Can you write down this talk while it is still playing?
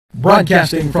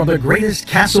Broadcasting from the greatest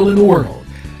castle in the world,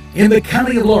 in the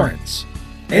county of Lawrence,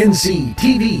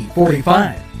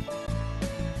 NCTV45.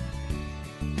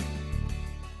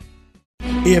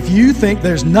 If you think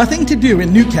there's nothing to do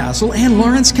in Newcastle and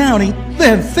Lawrence County,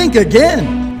 then think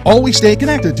again. Always stay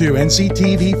connected to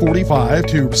NCTV45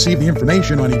 to receive the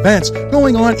information on events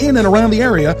going on in and around the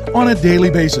area on a daily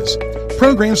basis.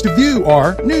 Programs to view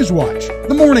are NewsWatch,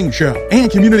 The Morning Show, and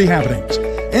Community Happenings.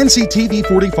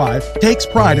 NCTV45 takes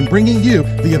pride in bringing you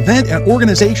the event and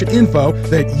organization info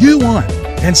that you want.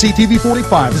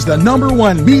 NCTV45 is the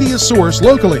 #1 media source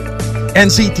locally.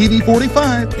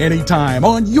 NCTV45, anytime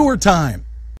on your time.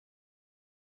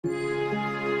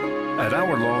 At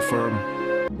our law firm,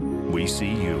 we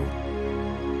see you.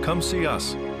 Come see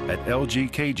us at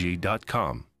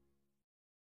lgkg.com.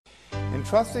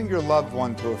 Entrusting your loved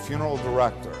one to a funeral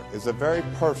director is a very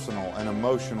personal and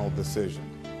emotional decision.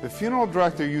 The funeral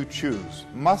director you choose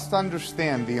must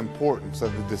understand the importance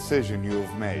of the decision you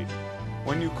have made.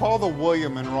 When you call the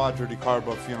William and Roger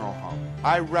DeCarbo Funeral Home,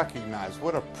 I recognize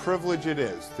what a privilege it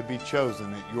is to be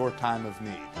chosen at your time of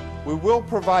need. We will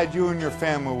provide you and your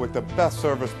family with the best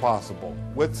service possible,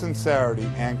 with sincerity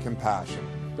and compassion.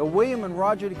 The William and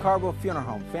Roger DeCarbo Funeral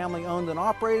Home, family owned and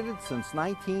operated since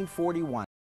 1941.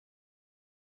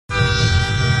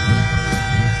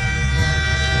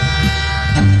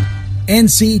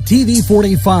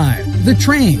 NCTV45, The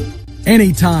Train,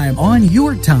 anytime on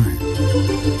your time.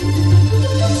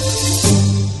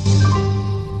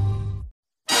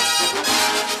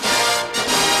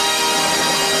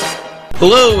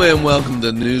 Hello and welcome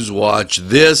to NewsWatch.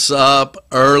 This up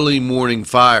early morning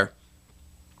fire.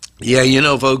 Yeah, you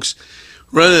know, folks,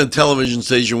 running a television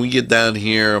station, we get down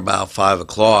here about 5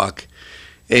 o'clock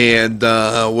and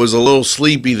was a little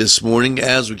sleepy this morning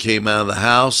as we came out of the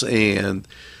house and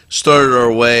started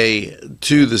our way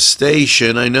to the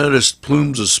station. I noticed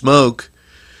plumes of smoke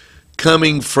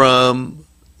coming from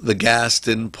the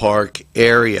Gaston Park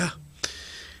area.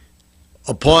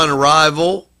 Upon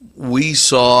arrival, we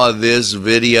saw this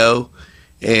video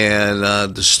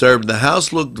and disturbed. The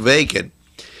house looked vacant,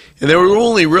 and there were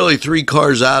only really 3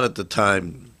 cars out at the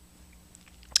time.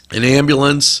 An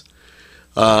ambulance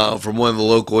from one of the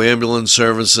local ambulance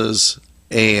services,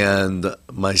 and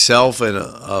myself and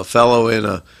a fellow in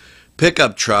a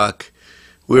pickup truck.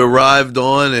 We arrived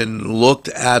on and looked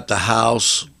at the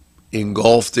house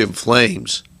engulfed in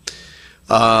flames.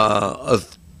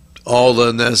 All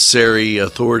the necessary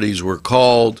authorities were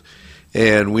called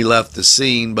and we left the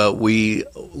scene, but we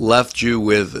left you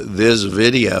with this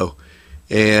video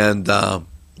and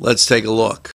let's take a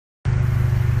look.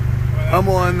 I'm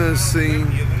on the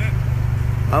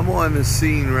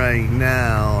scene right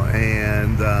now,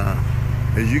 and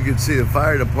as you can see, the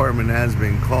fire department has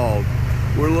been called.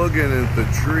 We're looking at the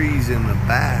trees in the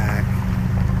back.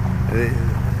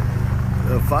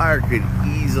 The fire could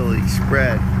easily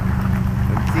spread.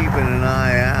 I'm keeping an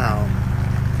eye out.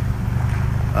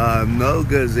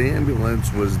 Noga's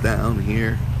ambulance was down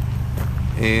here,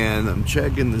 and I'm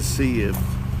checking to see if,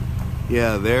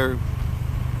 yeah, they're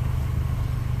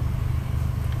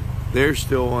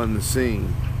still on the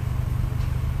scene.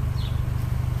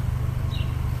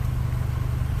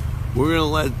 We're gonna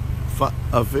let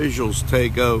officials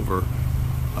take over.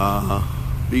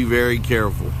 Be very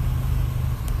careful.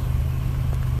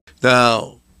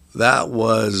 Now, that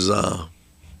was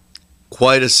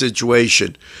quite a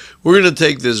situation. We're going to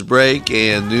take this break,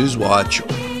 and NewsWatch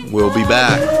will be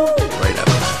back right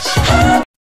after this.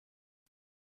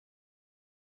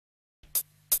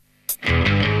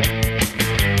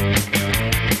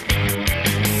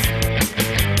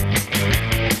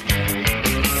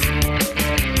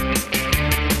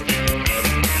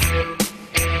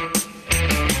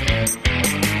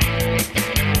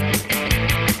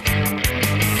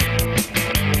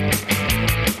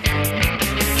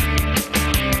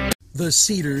 The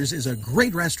Cedars is a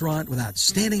great restaurant with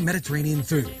outstanding Mediterranean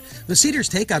food. The Cedars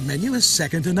takeout menu is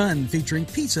second to none, featuring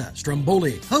pizza,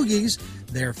 stromboli, hoagies,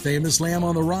 their famous lamb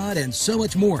on the rod, and so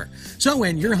much more. So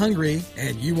when you're hungry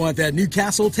and you want that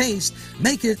Newcastle taste,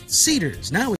 make it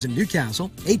Cedars. Now it's in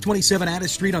Newcastle, 827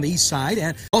 Addis Street on the east side,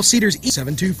 and all Cedars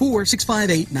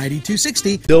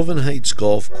 724-658-9260. Sylvan Heights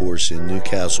Golf Course in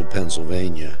Newcastle,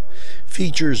 Pennsylvania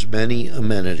features many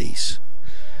amenities,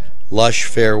 lush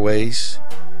fairways,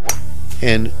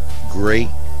 and great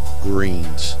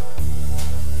greens,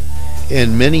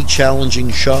 and many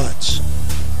challenging shots.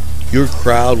 Your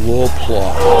crowd will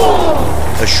applaud.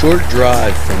 A short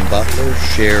drive from Butler,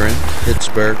 Sharon,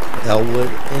 Pittsburgh,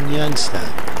 Elwood, and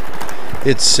Youngstown.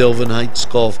 It's Sylvan Heights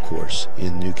Golf Course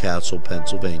in Newcastle,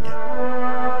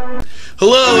 Pennsylvania.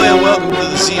 Hello and welcome to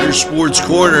the Cedar Sports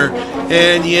Corner.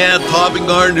 And yeah, topping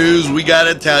our news, we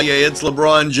gotta tell you, it's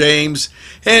LeBron James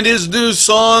and his new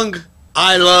song,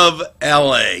 I Love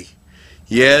LA.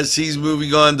 Yes, he's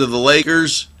moving on to the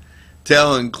Lakers,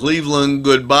 telling Cleveland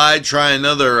goodbye, try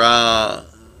another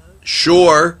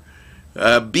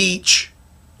beach,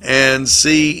 and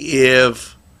see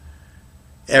if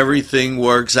everything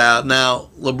works out. Now,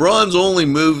 LeBron's only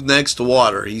moved next to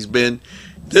water.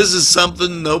 This is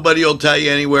something nobody will tell you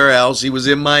anywhere else. He was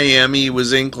in Miami, he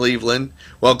was in Cleveland.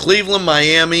 Well, Cleveland,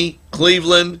 Miami,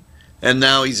 Cleveland, and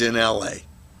now he's in LA.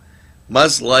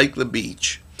 Must like the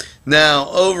beach. Now,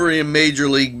 over in Major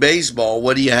League Baseball,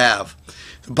 what do you have?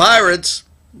 The Pirates,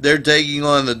 they're taking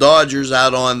on the Dodgers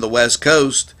out on the West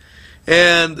Coast.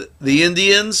 And the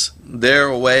Indians, they're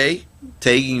away,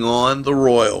 taking on the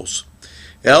Royals.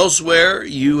 Elsewhere,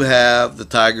 you have the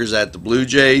Tigers at the Blue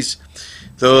Jays.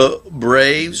 The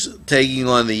Braves taking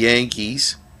on the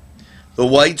Yankees. The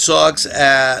White Sox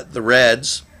at the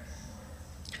Reds.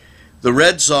 The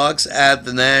Red Sox at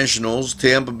the Nationals.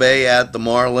 Tampa Bay at the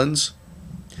Marlins.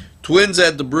 Twins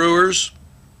at the Brewers.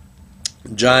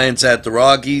 Giants at the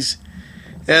Rockies.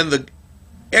 And the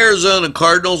Arizona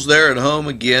Cardinals, they're at home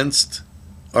against,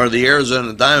 or the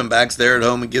Arizona Diamondbacks, they're at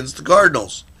home against the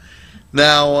Cardinals.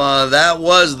 Now, that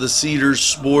was the Cedar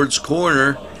Sports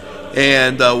Corner.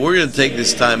 And we're going to take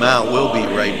this time out. We'll be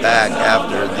right back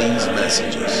after these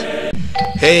messages.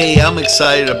 Hey, I'm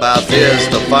excited about this.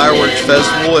 The Fireworks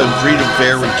Festival and Freedom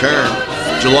Fair return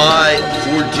July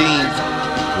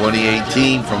 14th,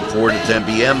 2018 from 4 to 10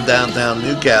 p.m. downtown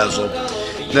Newcastle.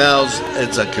 Now,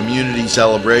 it's a community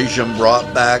celebration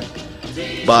brought back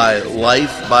by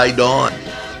Life by Dawn.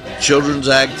 Children's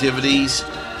activities,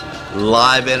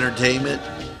 live entertainment,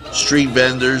 street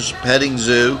vendors, petting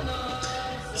zoo,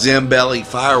 Zambelli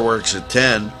fireworks at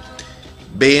 10,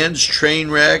 bands,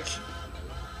 Trainwreck,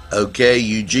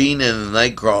 Eugene and the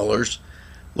Nightcrawlers,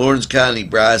 Lawrence County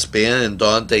Brass Band, and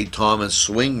Dante Thomas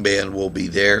Swing Band will be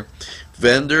there.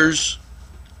 Vendors,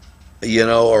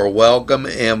 are welcome,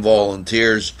 and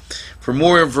volunteers. For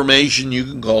more information, you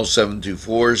can call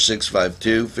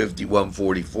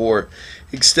 724-652-5144,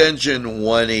 extension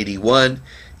 181,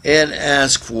 and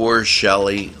ask for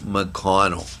Shelley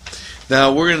McConnell.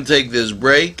 Now, we're going to take this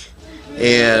break,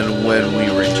 and when we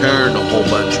return, a whole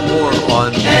bunch more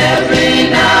on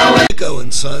Nico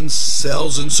 & Sons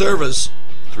Sales and Service,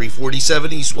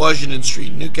 347 East Washington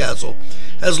Street, Newcastle,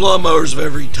 has lawnmowers of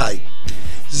every type.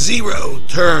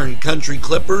 Zero-turn country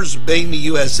clippers, Bang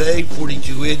USA,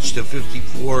 42-inch to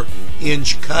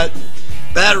 54-inch cut.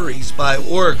 Batteries by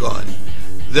Oregon.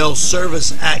 They'll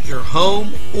service at your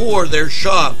home or their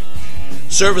shop.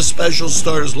 Service specials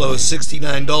start as low as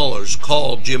 $69.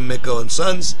 Call Jim Micco &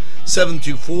 Sons,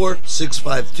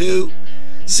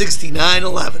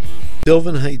 724-652-6911.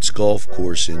 Sylvan Heights Golf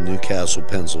Course in Newcastle,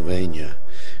 Pennsylvania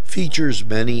features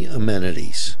many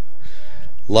amenities,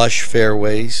 lush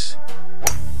fairways,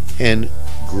 and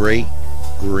great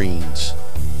greens,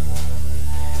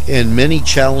 and many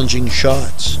challenging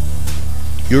shots.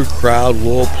 Your crowd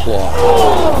will applaud.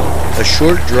 A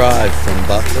short drive from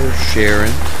Butler,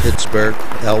 Sharon, Pittsburgh,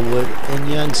 Elwood,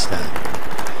 and Youngstown.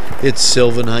 It's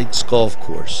Sylvan Heights Golf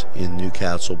Course in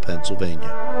Newcastle,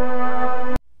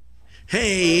 Pennsylvania.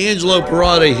 Hey, Angelo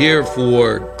Perrotta here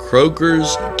for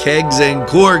Croakers, Kegs, and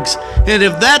Corks. And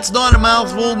if that's not a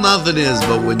mouthful, nothing is.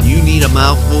 But when you need a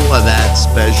mouthful of that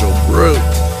special brew,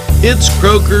 it's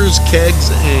Croakers, Kegs,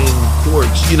 and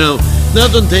Corks.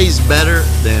 Nothing tastes better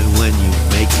than when you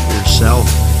make it yourself.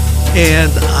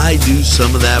 And I do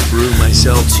some of that brew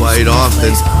myself quite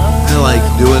often. I like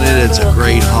doing it. It's a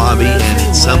great hobby, and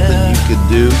it's something you can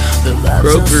do.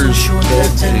 Croakers,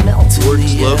 Kegs, and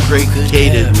Corks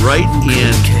located right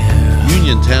in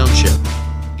Union Township.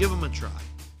 Give them a try.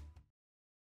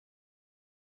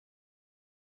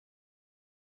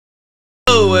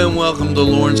 Hello, and welcome to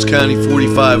Lawrence County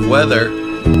 45 weather.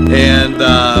 And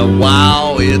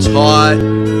wow, it's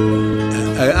hot.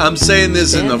 I'm saying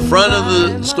this in the front of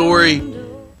the story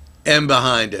and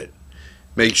behind it.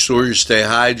 Make sure you stay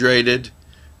hydrated.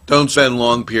 Don't spend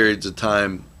long periods of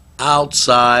time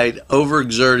outside,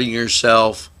 overexerting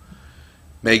yourself.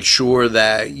 Make sure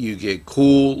that you get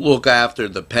cool. Look after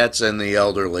the pets and the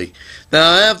elderly.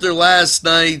 Now, after last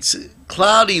night's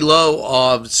cloudy low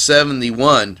of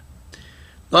 71,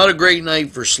 not a great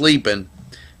night for sleeping.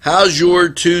 How's your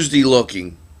Tuesday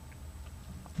looking?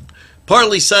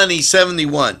 Partly sunny,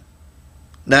 71.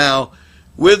 Now,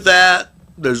 with that,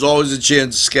 there's always a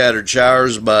chance of scattered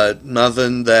showers, but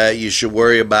nothing that you should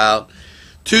worry about.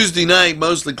 Tuesday night,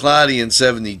 mostly cloudy and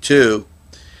 72.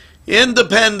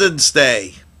 Independence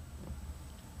Day.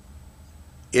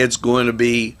 it's going to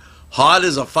be hot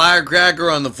as a firecracker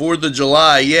on the 4th of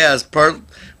July. Yes,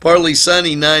 partly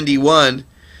sunny, 91.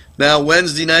 Now,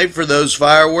 Wednesday night for those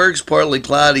fireworks, partly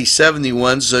cloudy,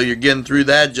 71, so you're getting through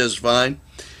that just fine.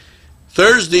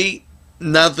 Thursday,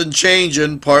 nothing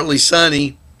changing, partly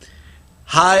sunny,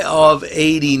 high of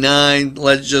 89,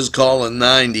 let's just call it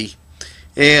 90.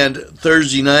 And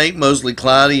Thursday night, mostly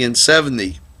cloudy and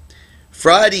 70.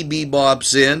 Friday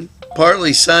bebops in,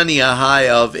 partly sunny, a high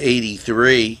of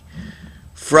 83.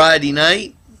 Friday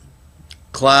night,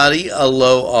 cloudy, a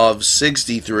low of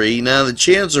 63. Now the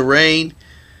chance of rain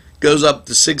goes up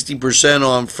to 60%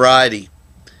 on Friday.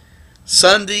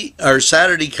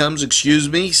 Saturday comes,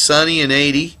 sunny and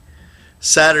 80.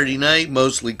 Saturday night,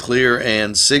 mostly clear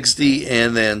and 60,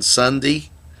 and then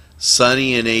Sunday,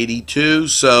 sunny and 82.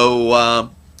 So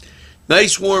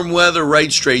nice warm weather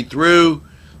right straight through.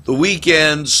 The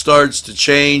weekend starts to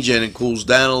change and it cools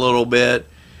down a little bit,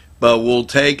 but we'll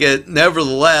take it.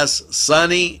 Nevertheless,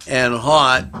 sunny and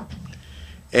hot.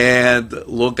 And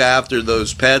look after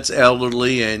those pets,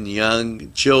 elderly and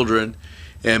young children,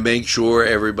 and make sure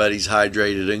everybody's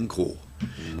hydrated and cool.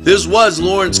 This was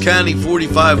Lawrence County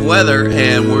 45 weather,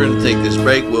 and we're going to take this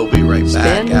break. We'll be right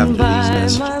back after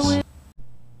these messages.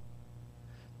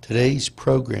 Today's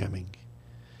programming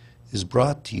is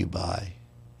brought to you by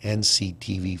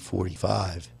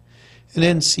NCTV45 and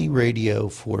NC Radio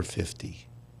 450,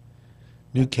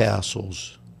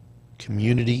 Newcastle's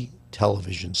community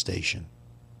television station.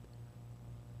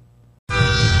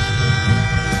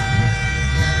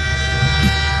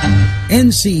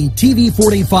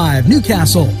 NCTV45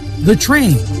 Newcastle, The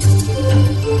Train.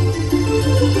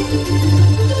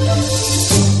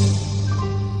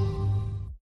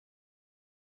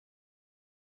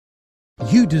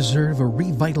 You deserve a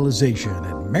revitalization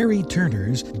at Mary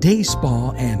Turner's Day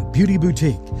Spa and Beauty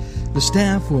Boutique. The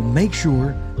staff will make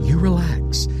sure you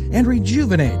relax and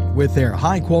rejuvenate with their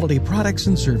high-quality products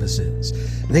and services.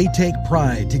 They take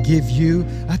pride to give you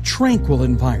a tranquil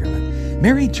environment.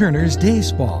 Mary Turner's Day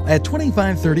Spa at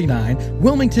 2539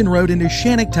 Wilmington Road in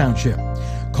Shannock Township.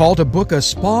 Call to book a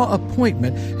spa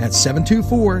appointment at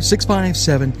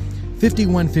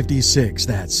 724-657-5156.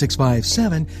 That's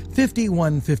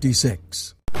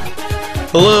 657-5156.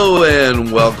 Hello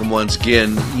and welcome once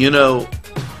again. You know,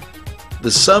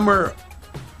 the summer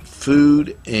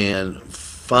food and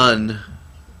fun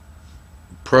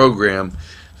program,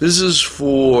 this is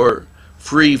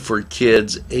free for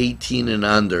kids 18 and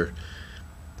under.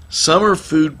 Summer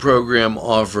food program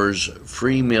offers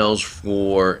free meals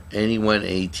for anyone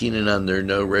 18 and under.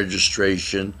 No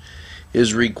registration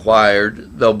is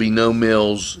required. There'll be no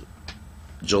meals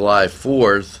July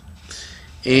 4th.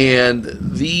 And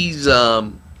these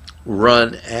run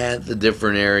at the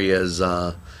different areas.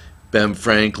 Ben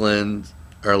Franklin,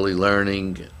 Early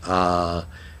Learning,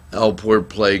 Elport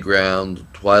Playground,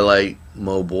 Twilight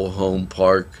Mobile Home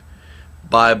Park,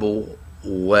 Bible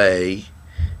Way,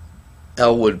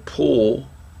 Elwood Pool,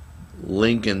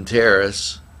 Lincoln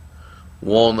Terrace,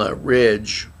 Walnut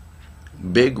Ridge,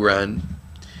 Big Run,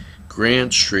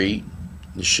 Grant Street,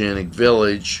 Shannock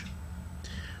Village,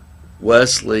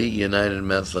 Wesley United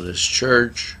Methodist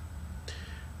Church,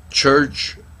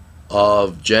 Church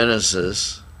of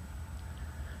Genesis,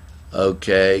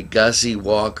 Gussie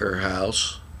Walker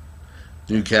House,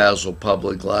 Newcastle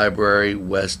Public Library,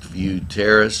 Westview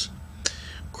Terrace,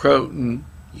 Croton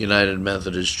United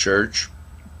Methodist Church,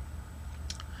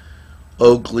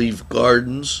 Oakleaf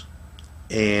Gardens,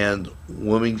 and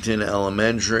Wilmington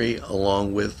Elementary,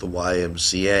 along with the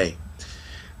YMCA.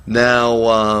 Now,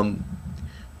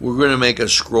 we're going to make a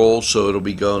scroll so it'll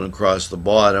be going across the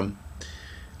bottom.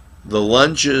 The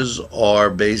lunches are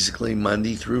basically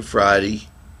Monday through Friday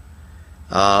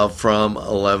from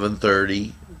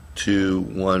 11:30 to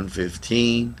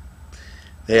 1:15.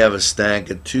 They have a snack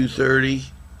at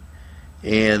 2:30.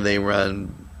 And they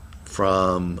run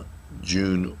from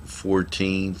June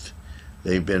 14th.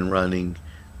 They've been running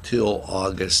till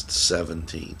August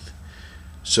 17th.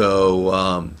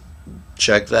 So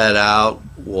check that out.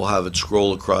 We'll have it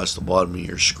scroll across the bottom of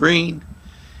your screen.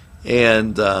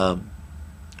 And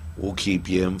we'll keep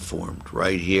you informed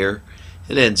right here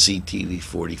at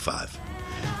NCTV45.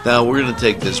 Now we're going to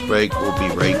take this break. We'll be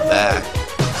right back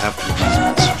after these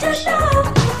messages.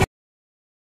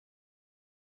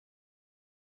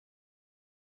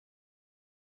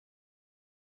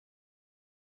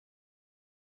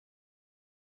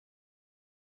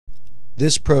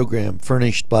 This program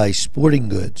furnished by Sporting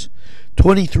Goods,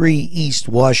 23 East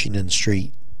Washington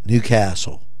Street,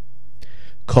 Newcastle.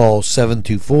 Call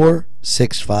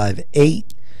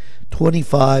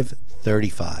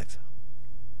 724-658-2535.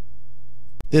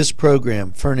 This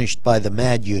program furnished by the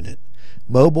MAD Unit,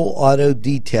 Mobile Auto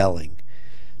Detailing.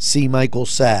 See Michael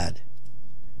Sad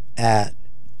at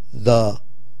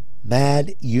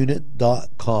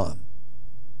themadunit.com.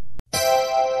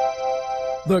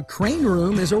 The Crane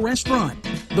Room is a restaurant.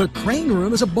 The Crane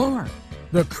Room is a bar.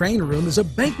 The Crane Room is a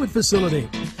banquet facility.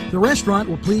 The restaurant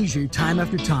will please you time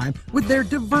after time with their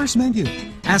diverse menu.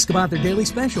 Ask about their daily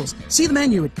specials. See the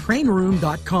menu at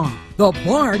craneroom.com. The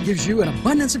bar gives you an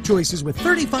abundance of choices with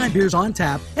 35 beers on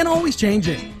tap and always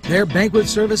changing. Their banquet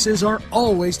services are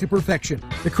always to perfection.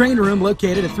 The Crane Room,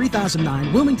 located at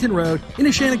 3009 Wilmington Road in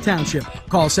Neshannock Township.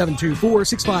 Call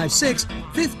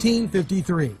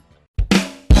 724-656-1553.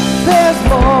 There's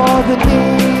more than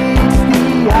meets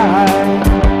the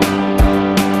eye.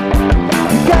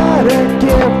 You gotta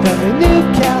give them a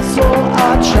Newcastle a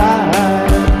try.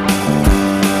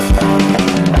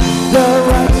 The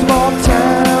right small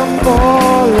town for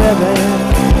living.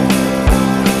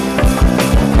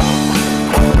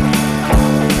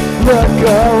 Look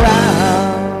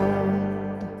around.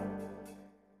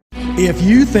 If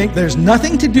you think there's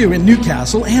nothing to do in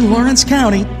Newcastle and Lawrence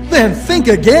County, then think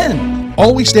again.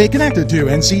 Always stay connected to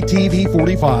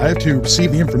NCTV45 to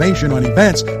receive the information on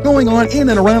events going on in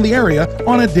and around the area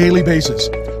on a daily basis.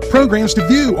 Programs to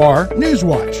view are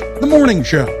NewsWatch, The Morning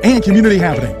Show, and Community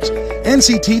Happenings.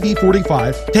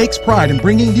 NCTV45 takes pride in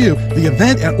bringing you the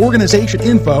event and organization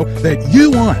info that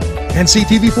you want.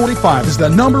 NCTV45 is the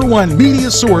 #1 media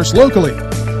source locally.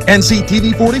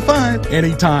 NCTV45,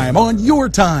 anytime on your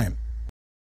time.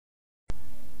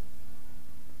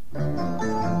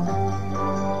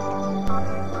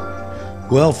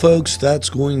 Well, folks, that's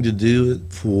going to do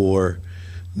it for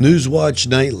NewsWatch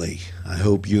Nightly. I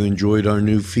hope you enjoyed our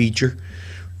new feature.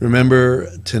 Remember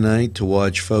tonight to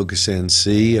watch Focus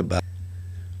NC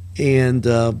and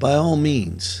by all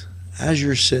means, as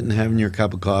you're sitting having your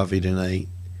cup of coffee tonight,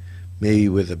 maybe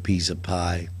with a piece of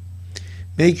pie,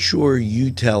 make sure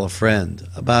you tell a friend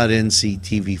about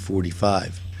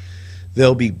NCTV45.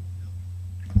 They'll be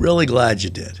really glad you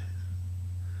did.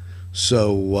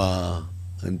 So,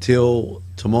 until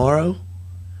tomorrow,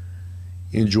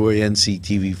 enjoy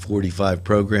NCTV45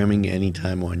 programming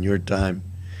anytime on your time,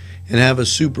 and have a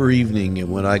super evening in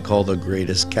what I call the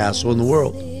greatest castle in the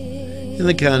world, in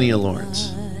the county of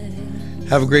Lawrence.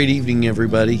 Have a great evening,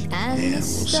 everybody, and we'll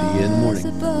see you in the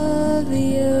morning.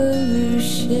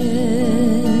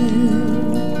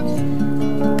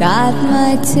 Got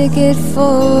my ticket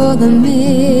for the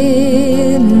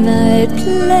midnight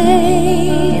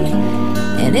plane,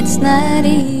 and it's not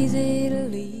easy.